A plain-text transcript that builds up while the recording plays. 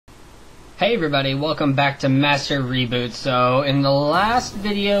Hey everybody, welcome back to Master Reboot. So, in the last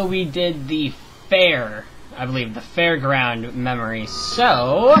video we did the fair, I believe, the fairground memory.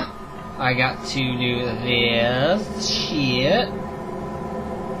 So, I got to do this shit.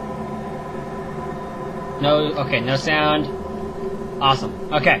 No sound.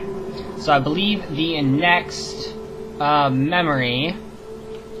 Awesome. Okay, so I believe the next memory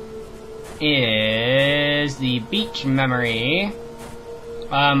is the beach memory.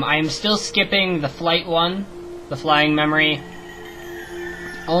 I'm still skipping the flight one, the flying memory,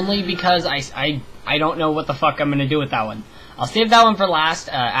 only because I don't know what the fuck I'm gonna do with that one. I'll save that one for last,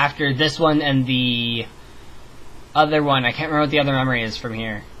 after this one and the other one. I can't remember what the other memory is from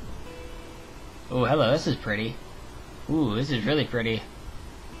here. Oh, hello, this is pretty. Ooh, this is really pretty.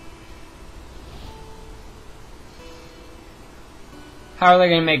 How are they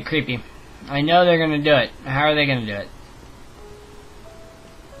gonna make it creepy? I know they're gonna do it. How are they gonna do it?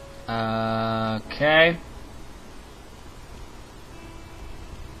 Okay.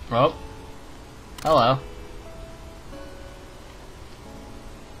 Oh. Hello.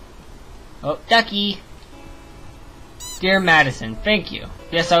 Oh, Ducky! Dear Madison, thank you.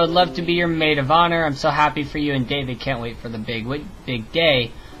 Yes, I would love to be your maid of honor. I'm so happy for you and David. Can't wait for the big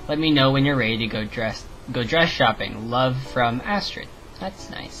day. Let me know when you're ready to go dress shopping. Love from Astrid. That's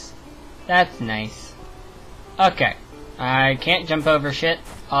nice. That's nice. Okay. I can't jump over shit.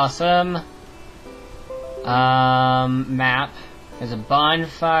 Awesome. Map. There's a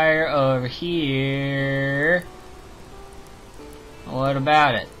bonfire over here. What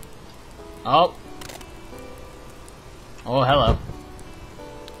about it? Oh. Oh, hello.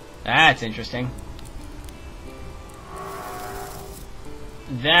 That's interesting.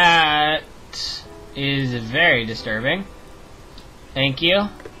 That is very disturbing. Thank you,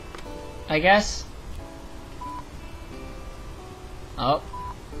 I guess. Oh.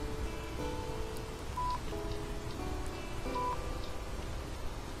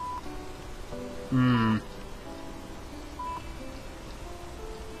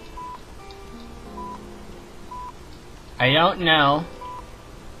 I don't know.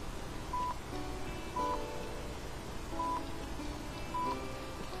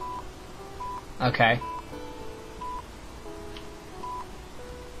 Okay.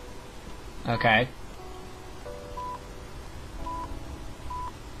 Okay.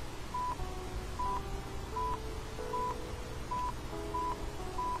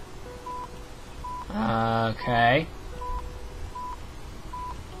 Okay.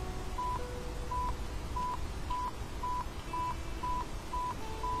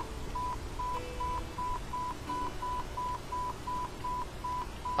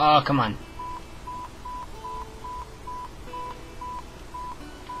 Oh, come on.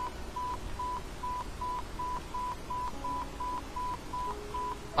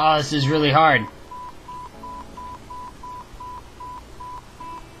 Oh, this is really hard.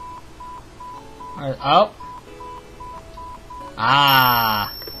 Oh.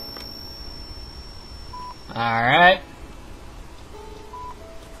 Ah. Alright.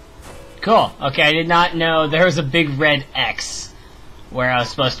 Cool. Okay, I did not know there was a big red X where I was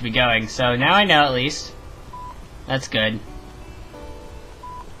supposed to be going, so now I know at least. That's good.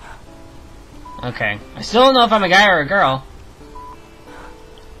 Okay. I still don't know if I'm a guy or a girl.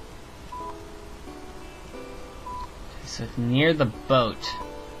 So it's near the boat.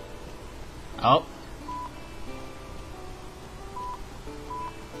 Oh.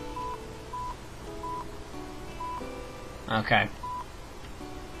 Okay.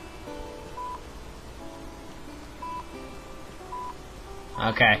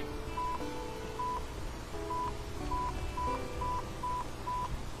 Okay.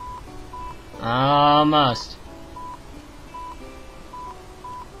 Almost.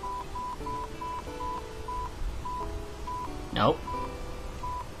 Nope.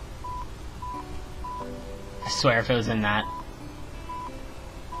 I swear if it was in that.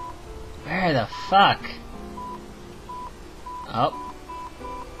 Where the fuck? Oh.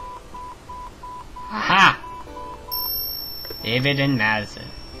 Aha! David and Madison.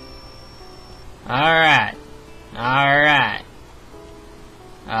 Alright. Alright.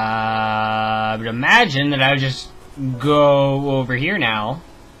 I would imagine that I would just go over here now.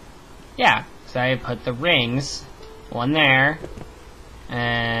 Yeah, so I put the rings. One there.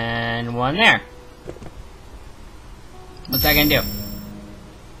 And one there. What's that gonna do?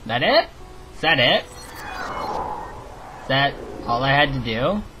 That it? Is that it? Is that all I had to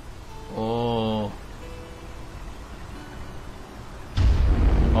do? Oh.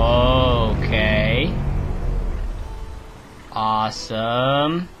 Okay.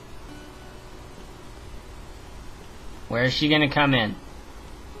 Awesome. Where is she gonna come in?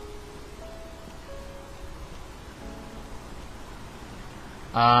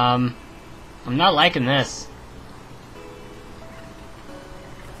 I'm not liking this.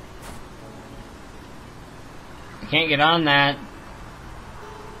 I can't get on that.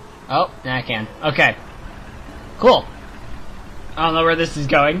 Oh, now I can. Okay. Cool. I don't know where this is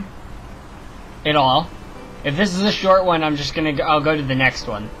going. At all. If this is a short one, I'm just gonna I'll go to the next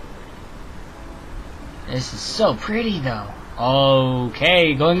one. This is so pretty, though.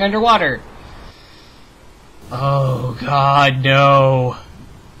 Okay, going underwater. Oh, God, no.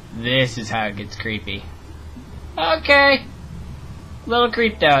 This is how it gets creepy. Okay. A little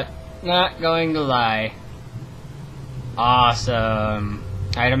creeped out. Not going to lie. Awesome.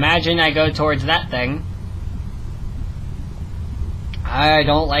 I'd imagine I go towards that thing. I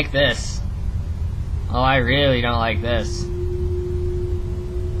don't like this. Oh, I really don't like this.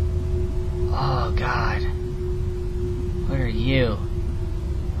 Oh, God. What are you?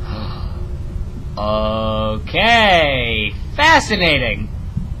 Okay. Fascinating.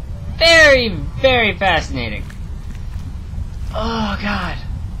 Very, very fascinating. Oh, God.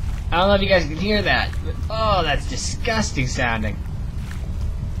 I don't know if you guys can hear that, but oh, that's disgusting sounding.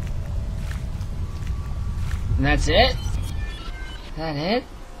 And that's it? Is that it?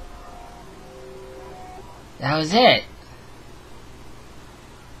 That was it.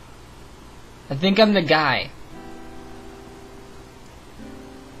 I think I'm the guy.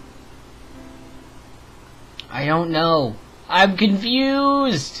 I don't know. I'm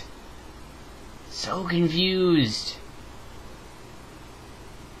confused. So confused.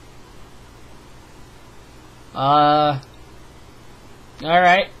 Alright.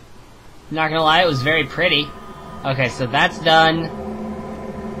 Not gonna lie, it was very pretty. Okay, so that's done.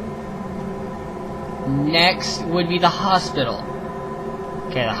 Next would be the hospital.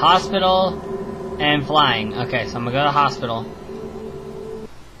 Okay, the hospital and flying. Okay, so I'm gonna go to hospital.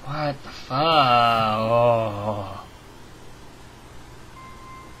 What the fuck? Oh.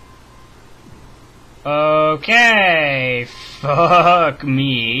 Okay, fuck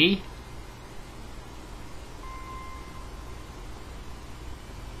me.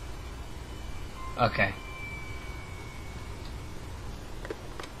 Okay.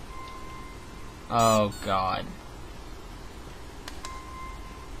 Oh, God.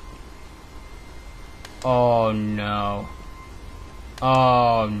 Oh, no.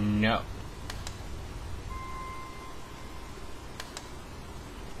 Oh, no.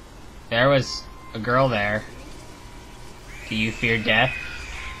 There was a girl there. Do you fear death?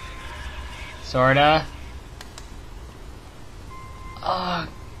 Sorta. Oh,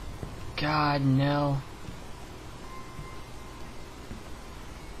 God, no.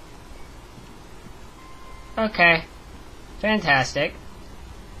 Okay. Fantastic.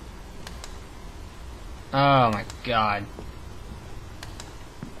 Oh my God.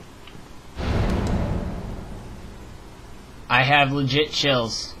 I have legit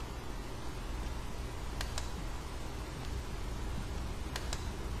chills.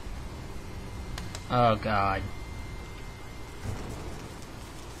 Oh God.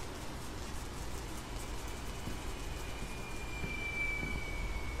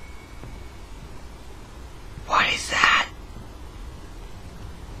 What is that?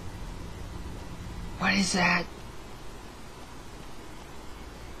 What is that?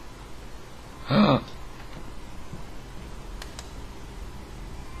 Oh.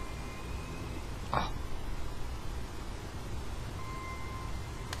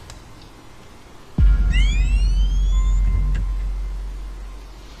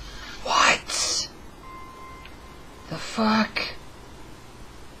 What? The fuck?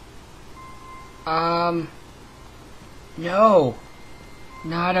 No.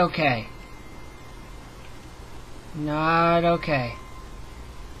 Not okay. Not okay.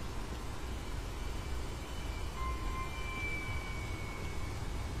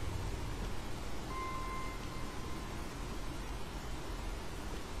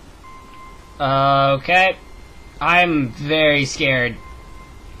 Okay. I'm very scared.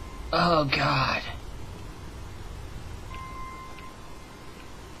 Oh, God.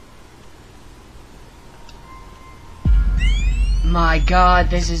 My God,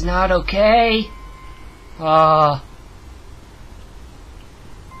 this is not okay.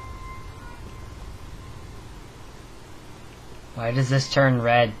 Why does this turn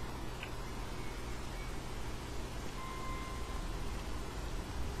red?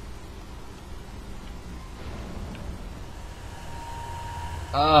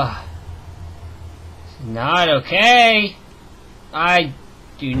 Not okay. I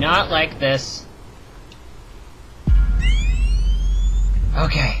do not like this.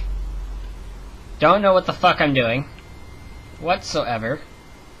 Okay. Don't know what the fuck I'm doing. Whatsoever.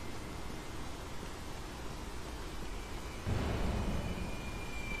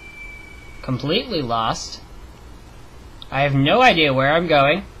 completely lost. I have no idea where I'm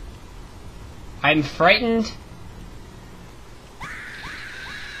going. I'm frightened.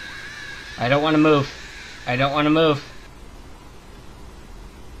 I don't want to move. I don't want to move.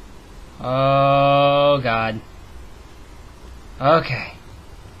 Oh, God. Okay.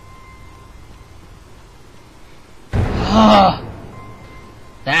 Oh,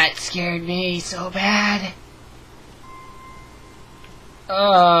 that scared me so bad.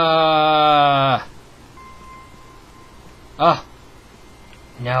 Oh.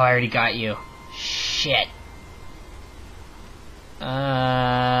 No, I already got you. Shit.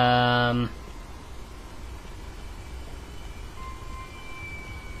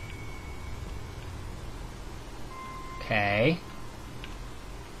 Okay.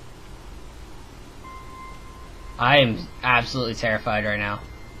 I am absolutely terrified right now.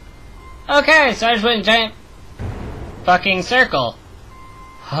 Okay, so I just went in a giant fucking circle.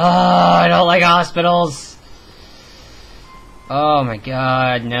 Oh, I don't like hospitals. Oh my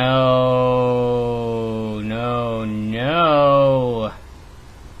god, no. No, no.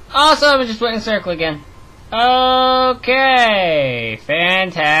 Awesome, I just went in a circle again. Okay,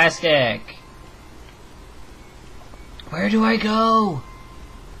 fantastic. Where do I go?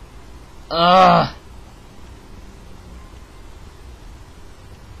 Ugh.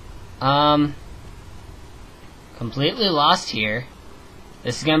 Completely lost here.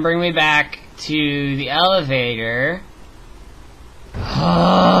 This is gonna bring me back to the elevator.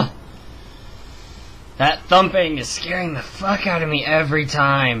 That thumping is scaring the fuck out of me every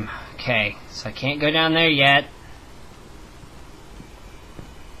time. Okay, so I can't go down there yet.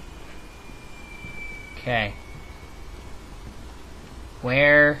 Okay.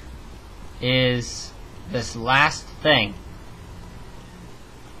 Where is this last thing?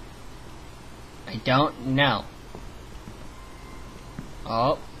 I don't know.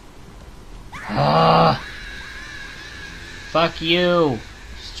 Oh. Ah. Fuck you.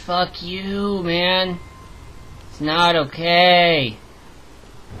 Just fuck you, man. It's not okay.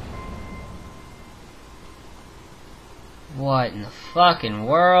 What in the fucking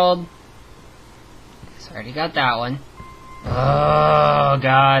world? Guess I already got that one. Oh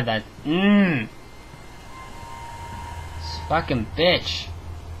god, that this fucking bitch.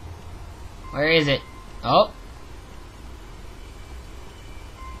 Where is it? Oh.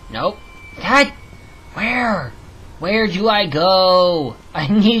 Nope. God! Where? Where do I go? I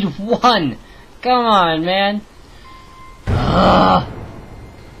need one! Come on, man! Ugh!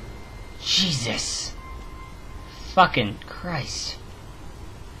 Jesus! Fucking Christ.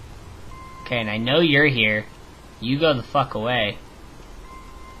 Okay, and I know you're here. You go the fuck away.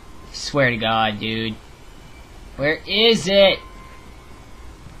 I swear to God, dude. Where is it?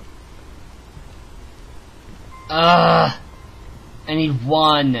 I need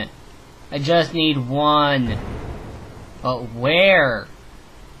one. I just need one. But where?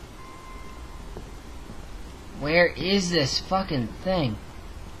 Where is this fucking thing?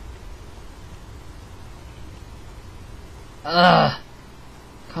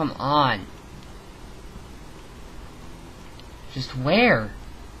 Come on. Just where?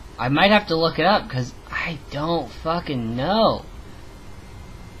 I might have to look it up, because I don't fucking know.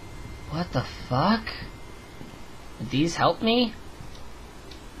 What the fuck? Would these help me?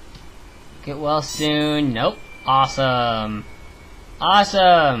 Get well soon. Nope. Awesome.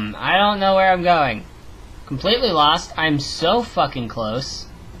 Awesome. I don't know where I'm going. Completely lost. I'm so fucking close.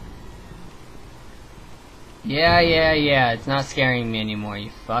 Yeah. It's not scaring me anymore,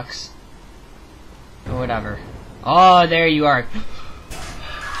 you fucks. Or whatever. Oh, there you are.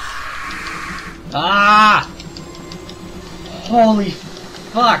 Ah! Holy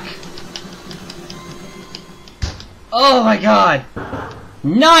fuck. Oh my god.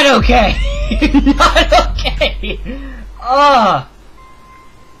 Not okay. Not okay. Oh.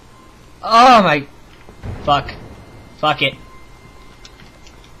 Oh my. Fuck. Fuck it.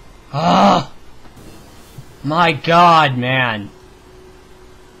 Oh. My god, man.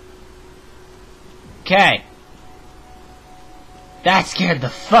 Okay. That scared the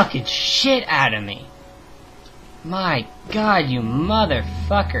fucking shit out of me. My god, you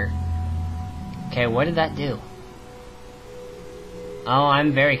motherfucker. Okay, what did that do? Oh,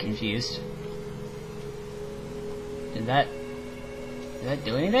 I'm very confused. Did that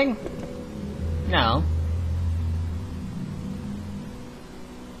do anything? No.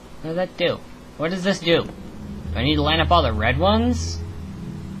 What did that do? What does this do? Do I need to line up all the red ones?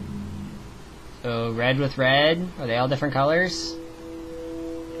 So, red with red? Are they all different colors?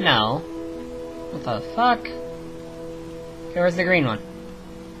 No. What the fuck? Okay, where's the green one?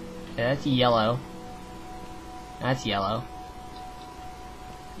 Okay, that's yellow. That's yellow.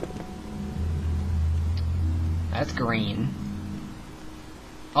 That's green.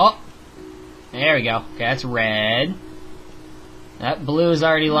 Oh! There we go. Okay, that's red. That blue's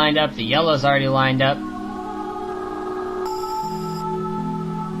already lined up. The yellow's already lined up.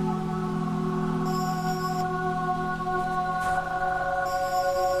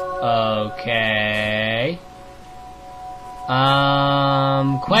 Okay.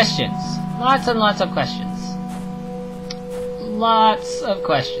 Questions. Lots and lots of questions. Lots of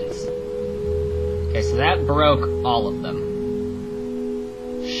questions. Okay, so that broke all of them.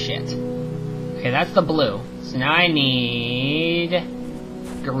 Shit. Okay, that's the blue. So now I need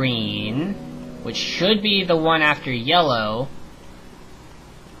green, which should be the one after yellow.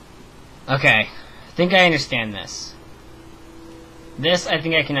 Okay, I think I understand this. This, I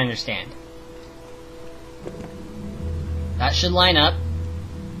think I can understand. That should line up.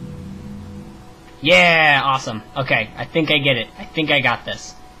 Yeah, awesome. Okay, I think I get it. I think I got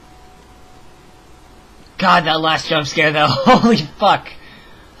this. God, that last jump scare though. Holy fuck.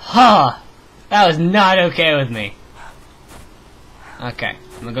 Huh. That was not okay with me. Okay,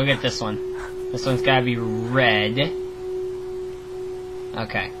 I'm gonna go get this one. This one's gotta be red.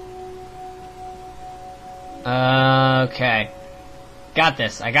 Okay. Okay. Got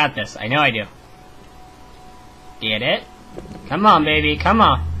this. I got this. I know I do. Get it? Come on, baby. Come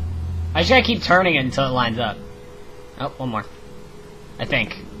on. I just gotta keep turning it until it lines up. Oh, one more. I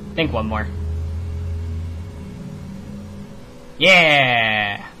think one more.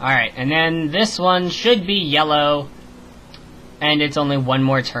 Yeah! Alright, and then this one should be yellow. And it's only one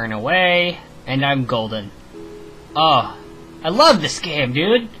more turn away. And I'm golden. Oh, I love this game,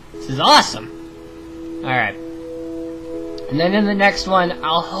 dude! This is awesome! Alright. And then in the next one,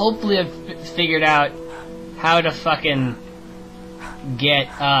 I'll hopefully have figured out how to fucking get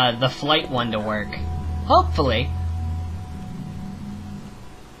the flight one to work. Hopefully.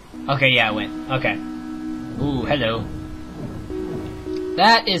 Okay, yeah, it went. Okay. Ooh, hello.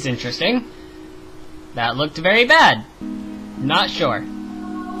 That is interesting. That looked very bad. Not sure.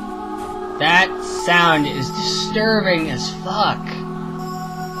 That sound is disturbing as fuck.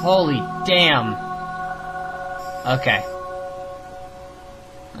 Holy damn. Okay.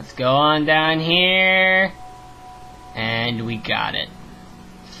 Let's go on down here. And we got it.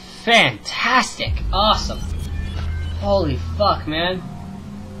 Fantastic. Awesome. Holy fuck, man.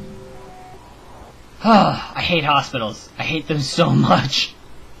 I hate hospitals. I hate them so much.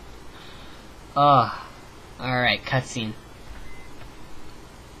 Alright, cutscene.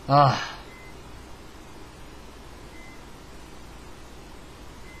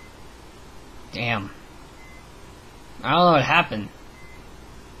 Damn. I don't know what happened.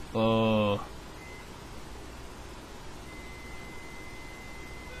 Oh.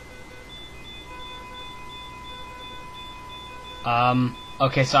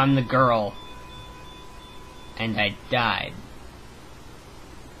 Okay, so I'm the girl. And I died.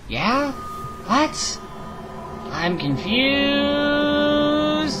 Yeah? What? I'm confused.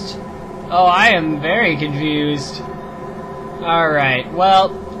 Oh, I am very confused. Alright, well,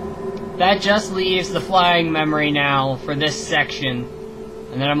 that just leaves the flying memory now for this section.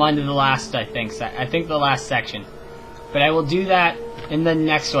 And then I'm on to the last, I think the last section. But I will do that in the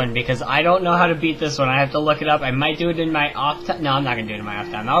next one, because I don't know how to beat this one. I have to look it up. I might do it in my off time. No, I'm not going to do it in my off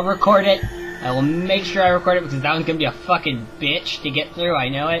time. I'll record it. I will make sure I record it, because that one's going to be a fucking bitch to get through. I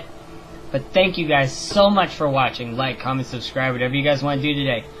know it. But thank you guys so much for watching. Like, comment, subscribe, whatever you guys want to do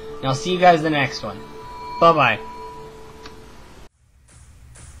today. And I'll see you guys in the next one. Bye-bye.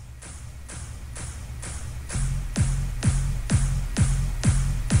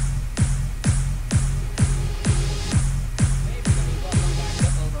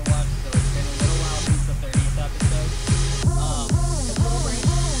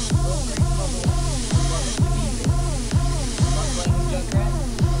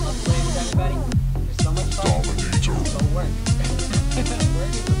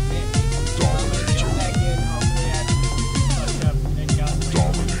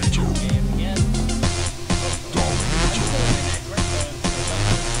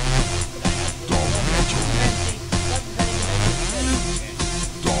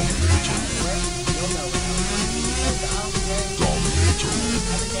 You'll know.